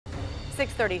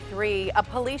6:33, a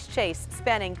police chase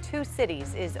spanning two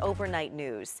cities is overnight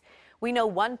news. We know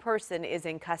one person is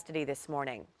in custody this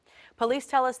morning. Police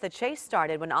tell us the chase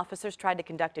started when officers tried to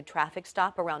conduct a traffic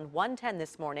stop around 1:10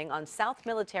 this morning on South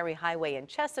Military Highway in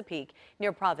Chesapeake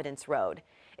near Providence Road.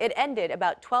 It ended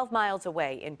about 12 miles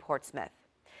away in Portsmouth.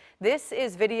 This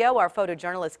is video our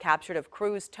photojournalist captured of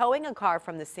crews towing a car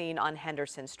from the scene on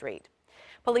Henderson Street.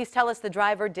 Police tell us the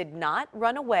driver did not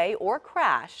run away or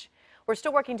crash. We're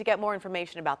still working to get more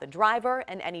information about the driver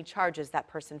and any charges that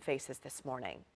person faces this morning.